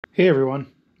Hey everyone,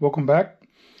 welcome back.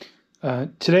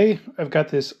 Today I've got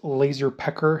this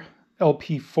LaserPecker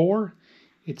LP4.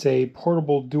 It's a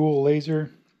portable dual laser.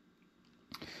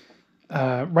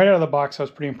 Right out of the box I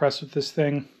was pretty impressed with this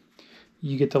thing.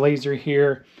 You get the laser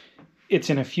here.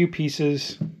 It's in a few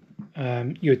pieces.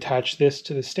 You attach this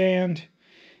to the stand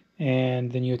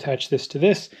and then you attach this to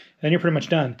this and you're pretty much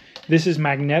done. This is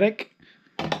magnetic,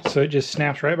 so it just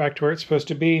snaps right back to where it's supposed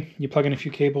to be. You plug in a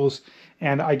few cables,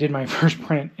 and I did my first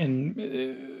print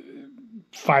in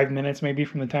 5 minutes maybe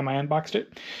from the time I unboxed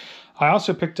it. I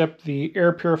also picked up the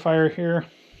air purifier here,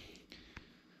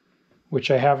 which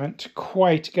I haven't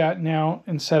quite gotten out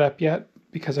and set up yet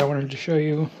because I wanted to show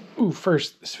you. Ooh,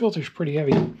 first, this filter's pretty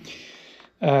heavy.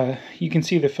 You can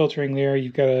see the filtering there.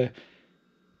 You've got a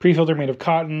pre-filter made of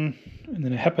cotton, and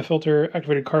then a HEPA filter,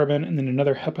 activated carbon, and then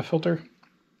another HEPA filter.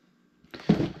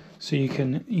 So you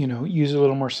can, use it a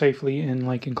little more safely in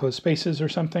like enclosed spaces or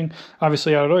something.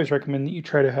 Obviously, I would always recommend that you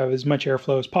try to have as much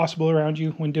airflow as possible around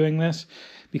you when doing this,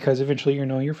 because eventually,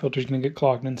 your filter's going to get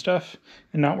clogged and stuff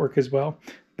and not work as well.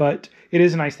 But it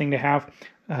is a nice thing to have.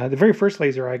 The very first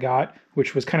laser I got,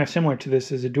 which was kind of similar to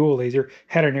this as a dual laser,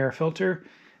 had an air filter,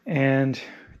 and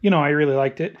I really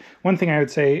liked it. One thing I would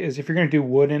say is if you're going to do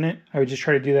wood in it, I would just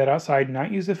try to do that outside and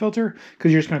not use the filter,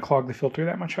 because you're just going to clog the filter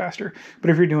that much faster. But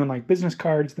if you're doing like business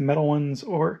cards, the metal ones,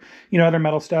 or other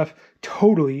metal stuff,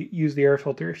 totally use the air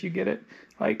filter if you get it.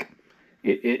 Like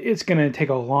it's going to take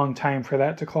a long time for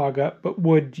that to clog up, but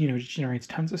wood, just generates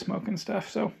tons of smoke and stuff.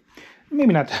 So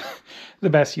maybe not the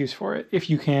best use for it.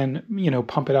 If you can,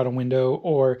 pump it out a window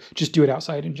or just do it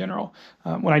outside in general.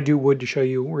 When I do wood to show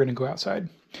you, we're going to go outside.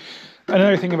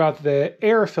 Another thing about the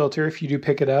air filter, if you do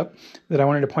pick it up, that I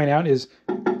wanted to point out is,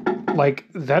 like,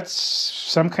 that's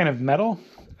some kind of metal,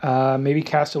 maybe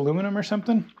cast aluminum or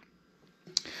something.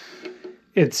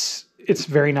 It's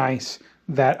very nice.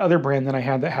 That other brand that I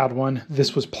had that had one,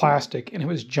 this was plastic and it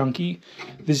was junky.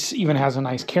 This even has a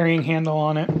nice carrying handle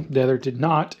on it. The other did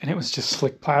not, and it was just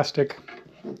slick plastic.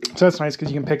 So that's nice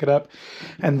because you can pick it up.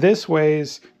 And this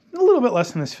weighs a little bit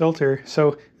less than this filter,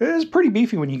 so it is pretty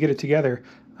beefy when you get it together.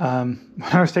 When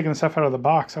I was taking the stuff out of the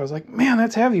box, I was like, man,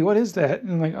 that's heavy. What is that?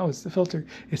 And I'm like, oh, it's the filter.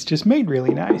 It's just made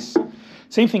really nice.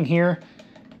 Same thing here.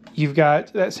 You've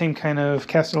got that same kind of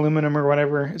cast aluminum or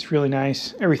whatever. It's really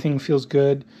nice. Everything feels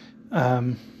good.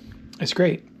 It's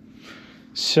great.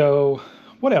 So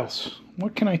what else?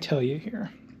 What can I tell you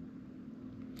here?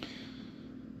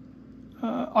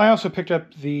 I also picked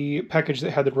up the package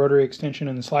that had the rotary extension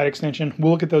and the slide extension.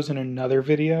 We'll look at those in another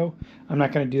video. I'm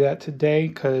not going to do that today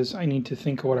because I need to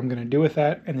think of what I'm going to do with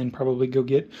that and then probably go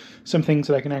get some things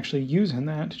that I can actually use in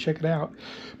that to check it out.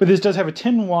 But this does have a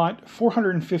 10 watt,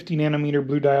 450 nanometer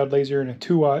blue diode laser and a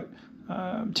 2 watt,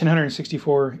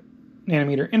 1064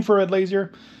 nanometer infrared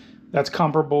laser. That's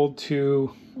comparable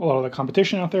to a lot of the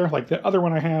competition out there, like the other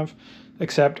one I have,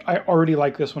 except I already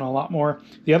like this one a lot more.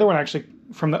 The other one actually,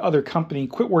 from the other company,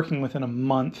 quit working within a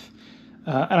month,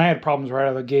 and I had problems right out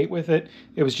of the gate with it.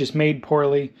 It was just made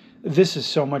poorly. This is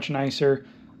so much nicer.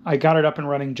 I got it up and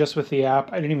running just with the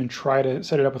app. I didn't even try to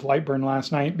set it up with Lightburn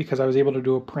last night because I was able to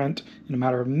do a print in a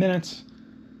matter of minutes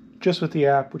just with the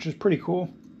app, which is pretty cool.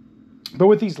 But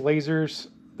with these lasers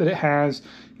that it has,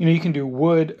 you can do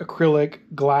wood, acrylic,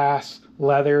 glass,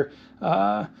 leather,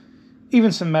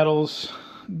 even some metals,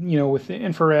 with the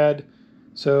infrared.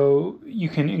 So you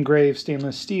can engrave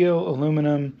stainless steel,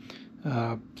 aluminum,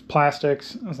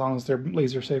 plastics, as long as they're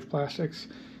laser safe plastics.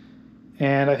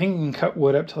 And I think you can cut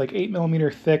wood up to like 8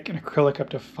 millimeter thick and acrylic up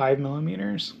to 5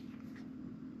 millimeters.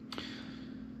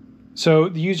 So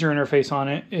the user interface on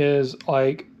it is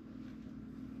like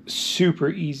super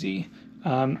easy.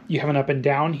 You have an up and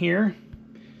down here.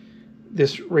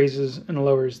 This raises and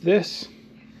lowers this.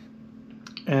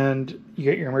 And you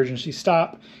get your emergency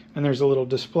stop. And there's a little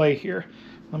display here.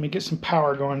 Let me get some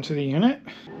power going to the unit.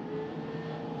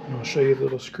 And I'll show you the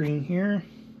little screen here.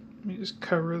 Let me just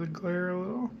cover the glare a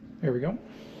little. There we go.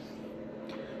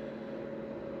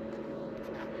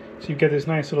 So you've got this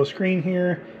nice little screen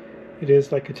here. It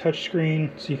is like a touch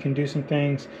screen, so you can do some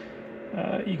things.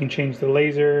 You can change the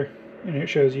laser, and it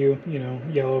shows you,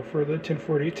 yellow for the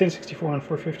 1040, 1064 and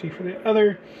 450 for the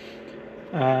other.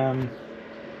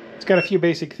 It's got a few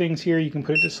basic things here. You can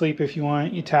put it to sleep if you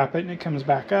want. You tap it and it comes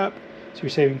back up, so you're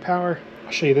saving power.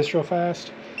 I'll show you this real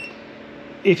fast.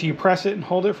 If you press it and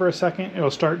hold it for a second,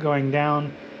 it'll start going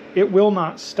down. It will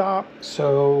not stop,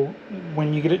 so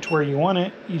when you get it to where you want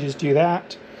it, you just do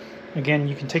that. Again,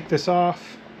 you can take this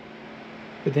off,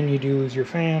 but then you do lose your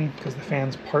fan because the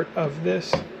fan's part of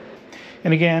this.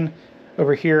 And again,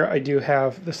 over here I do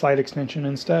have the slide extension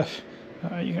and stuff,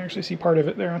 You can actually see part of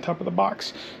it there on top of the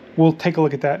box. We'll take a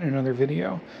look at that in another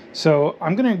video. So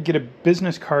I'm going to get a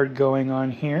business card going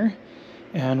on here,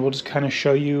 and we'll just kind of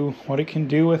show you what it can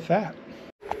do with that.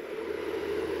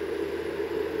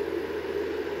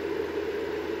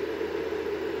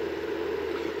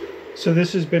 So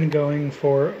this has been going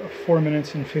for 4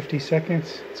 minutes and 50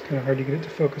 seconds. It's kind of hard to get it to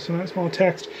focus on that small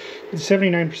text. It's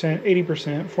 79%,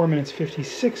 80%, 4 minutes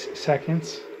 56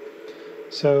 seconds.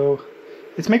 So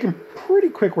it's making pretty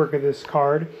quick work of this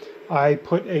card. I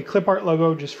put a clip art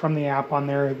logo just from the app on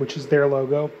there, which is their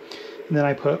logo. And then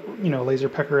I put,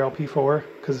 LaserPecker LP4,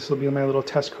 because this will be my little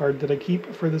test card that I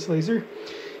keep for this laser.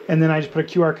 And then I just put a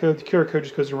QR code. The QR code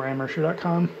just goes to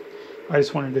ryanmercer.com. I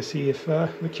just wanted to see if the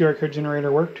QR code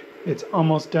generator worked. It's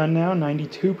almost done now,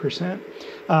 92%.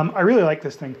 I really like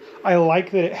this thing. I like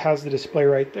that it has the display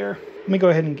right there. Let me go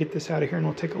ahead and get this out of here and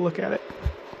we'll take a look at it.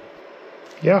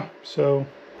 Yeah, so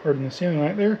pardon the ceiling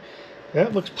light there.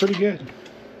 That looks pretty good.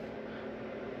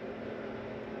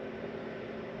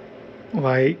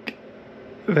 Like,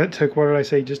 that took, what did I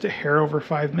say, just a hair over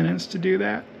 5 minutes to do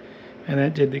that. And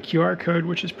that did the QR code,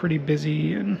 which is pretty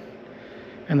busy, and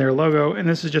their logo. And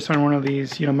this is just on one of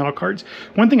these, metal cards.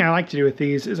 One thing I like to do with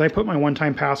these is I put my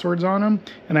one-time passwords on them,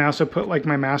 and I also put like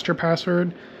my master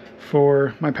password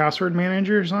for my password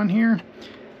managers on here.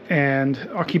 And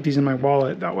I'll keep these in my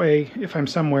wallet. That way, if I'm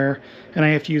somewhere and I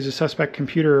have to use a suspect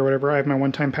computer or whatever, I have my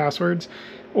one-time passwords,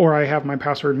 or I have my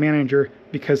password manager,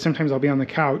 because sometimes I'll be on the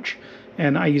couch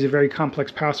and I use a very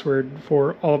complex password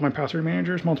for all of my password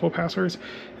managers, multiple passwords,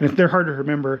 and if they're hard to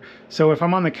remember. So if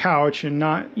I'm on the couch and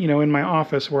not, in my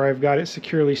office where I've got it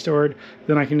securely stored,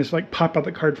 then I can just like pop out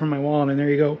the card from my wallet and there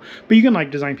you go. But you can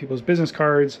like design people's business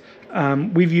cards.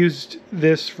 We've used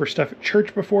this for stuff at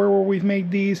church before where we've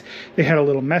made these. They had a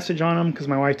little message on them because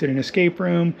my wife did an escape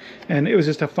room, and it was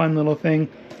just a fun little thing.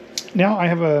 Now I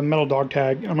have a metal dog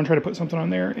tag. I'm gonna try to put something on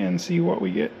there and see what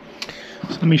we get.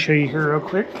 So let me show you here real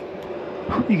quick.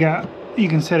 You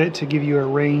can set it to give you a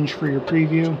range for your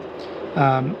preview.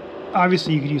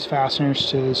 Obviously you could use fasteners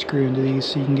to screw into these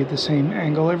so you can get the same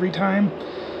angle every time.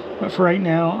 But for right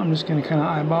now, I'm just gonna kind of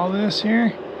eyeball this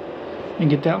here and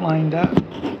get that lined up.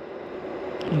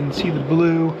 You can see the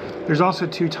blue. There's also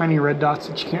two tiny red dots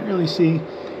that you can't really see.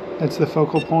 That's the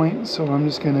focal point. So I'm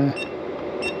just gonna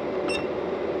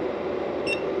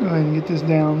go ahead and get this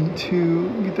down to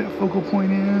get that focal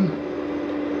point in.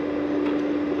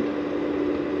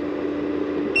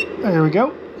 There we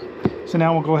go. So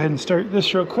now we'll go ahead and start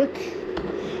this real quick.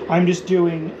 I'm just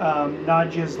doing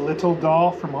Nadja's Little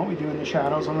Doll from what we do in the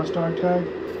shadows on this dog tag.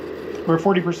 We're at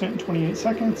 40% in 28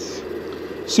 seconds,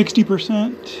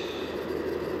 60%,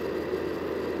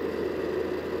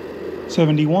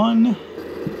 71,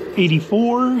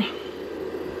 84,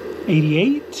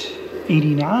 88,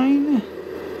 89,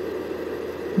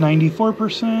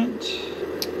 94%,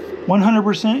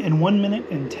 100% in 1 minute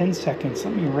and 10 seconds.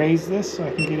 Let me raise this so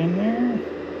I can get in there.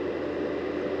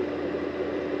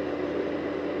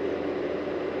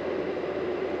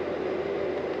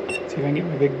 See if I can get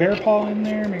my big bear paw in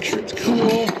there, make sure it's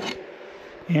cool,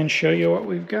 and show you what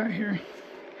we've got here.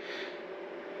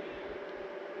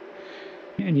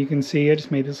 And you can see I just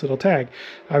made this little tag.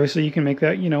 Obviously you can make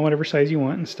that, whatever size you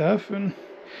want and stuff, and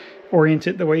orient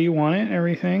it the way you want it and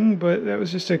everything, but that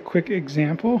was just a quick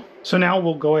example. So now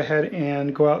we'll go ahead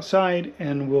and go outside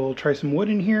and we'll try some wood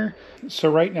in here.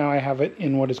 So right now I have it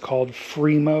in what is called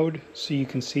free mode, so you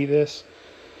can see this.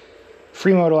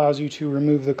 Free mode allows you to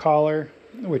remove the collar,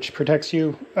 which protects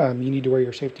you. You need to wear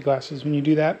your safety glasses when you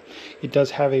do that. It does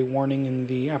have a warning in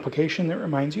the application that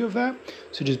reminds you of that,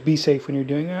 so just be safe when you're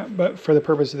doing that. But for the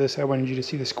purpose of this, I wanted you to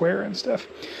see the square and stuff.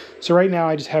 So right now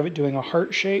I just have it doing a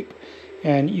heart shape,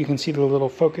 and you can see the little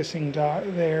focusing dot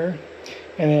there.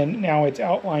 And then now it's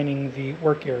outlining the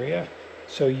work area.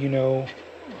 So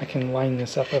I can line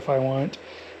this up if I want,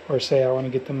 or say I want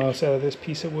to get the most out of this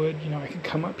piece of wood, I can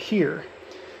come up here.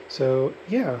 So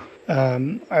yeah,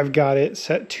 I've got it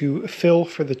set to fill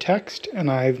for the text, and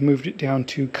I've moved it down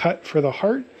to cut for the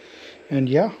heart. And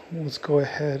yeah, let's go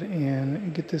ahead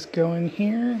and get this going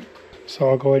here. So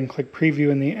I'll go ahead and click preview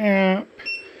in the app.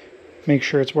 Make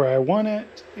sure it's where I want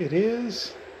it. It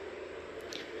is.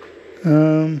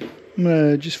 I'm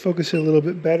going to just focus it a little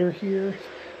bit better here.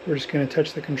 We're just going to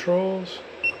touch the controls.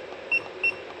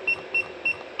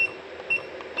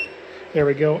 There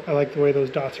we go. I like the way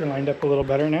those dots are lined up a little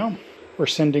better now. We're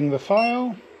sending the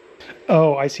file.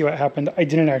 Oh, I see what happened. I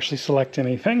didn't actually select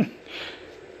anything.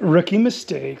 Rookie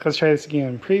mistake. Let's try this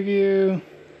again. Preview.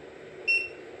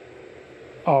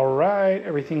 All right.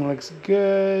 Everything looks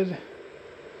good.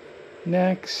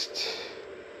 Next,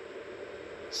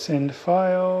 send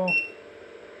file.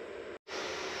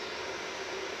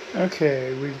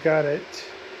 Okay, we've got it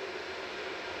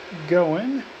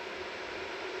going.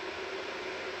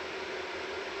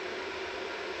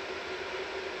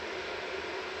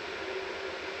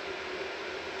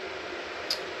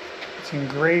 It's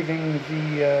engraving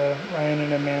the Ryan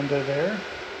and Amanda there.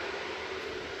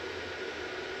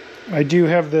 I do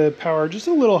have the power just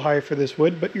a little high for this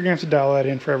wood, but you're going to have to dial that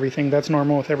in for everything. That's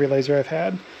normal with every laser I've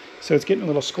had. So it's getting a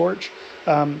little scorch.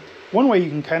 One way you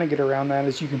can kind of get around that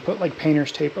is you can put like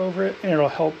painter's tape over it, and it'll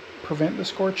help prevent the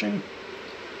scorching.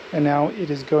 And now it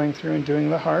is going through and doing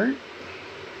the heart.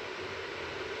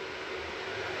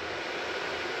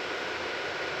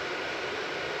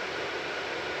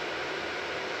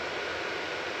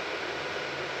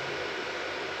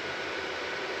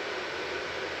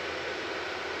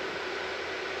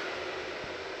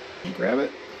 Grab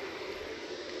it,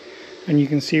 and you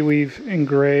can see we've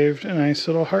engraved a nice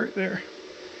little heart there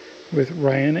with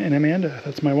Ryan and Amanda.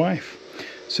 That's my wife.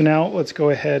 So now let's go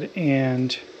ahead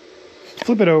and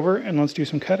flip it over and let's do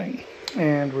some cutting.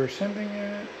 And we're sending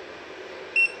it.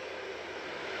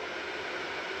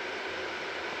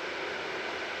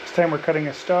 This time we're cutting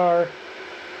a star.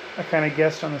 I kind of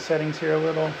guessed on the settings here a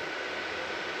little.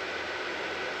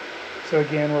 So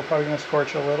again, we're probably going to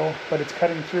scorch a little, but it's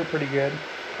cutting through pretty good.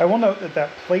 I will note that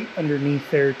that plate underneath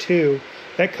there too,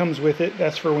 that comes with it.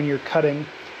 That's for when you're cutting,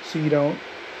 so you don't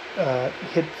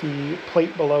hit the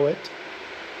plate below it.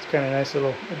 It's kind of a nice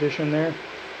little addition there.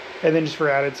 And then just for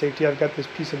added safety, I've got this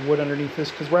piece of wood underneath this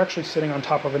because we're actually sitting on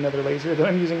top of another laser that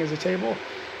I'm using as a table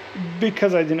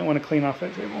because I didn't want to clean off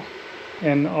that table.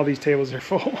 And all these tables are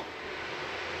full.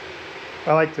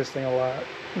 I like this thing a lot.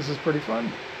 This is pretty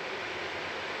fun.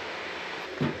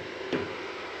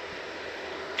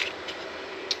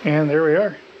 And there we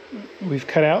are. We've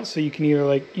cut out, so you can either,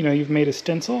 like, you know, you've made a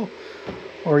stencil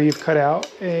or you've cut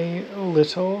out a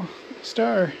little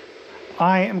star.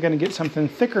 I am going to get something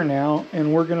thicker now,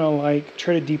 and we're going to like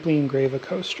try to deeply engrave a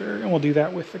coaster, and we'll do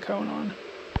that with the cone on.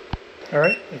 All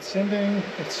right, it's sending,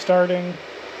 it's starting.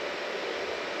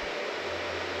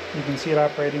 You can see it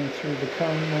operating through the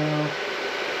cone now.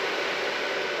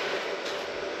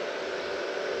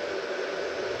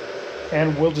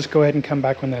 And we'll just go ahead and come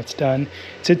back when that's done.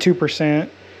 It's at 2%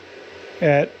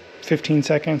 at 15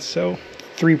 seconds, so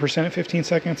 3% at 15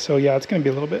 seconds. So yeah, it's going to be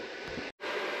a little bit.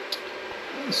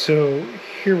 So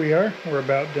here we are. We're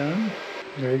about done.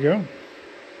 There you go.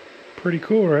 Pretty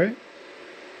cool, right?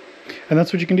 And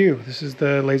that's what you can do. This is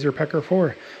the LaserPecker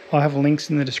LP4. I'll have links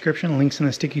in the description, links in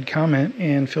the sticky comment,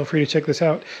 and feel free to check this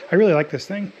out. I really like this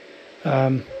thing.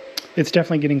 It's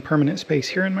definitely getting permanent space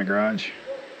here in my garage.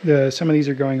 Some of these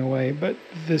are going away, but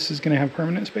this is going to have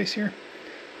permanent space here.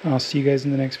 I'll see you guys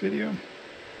in the next video.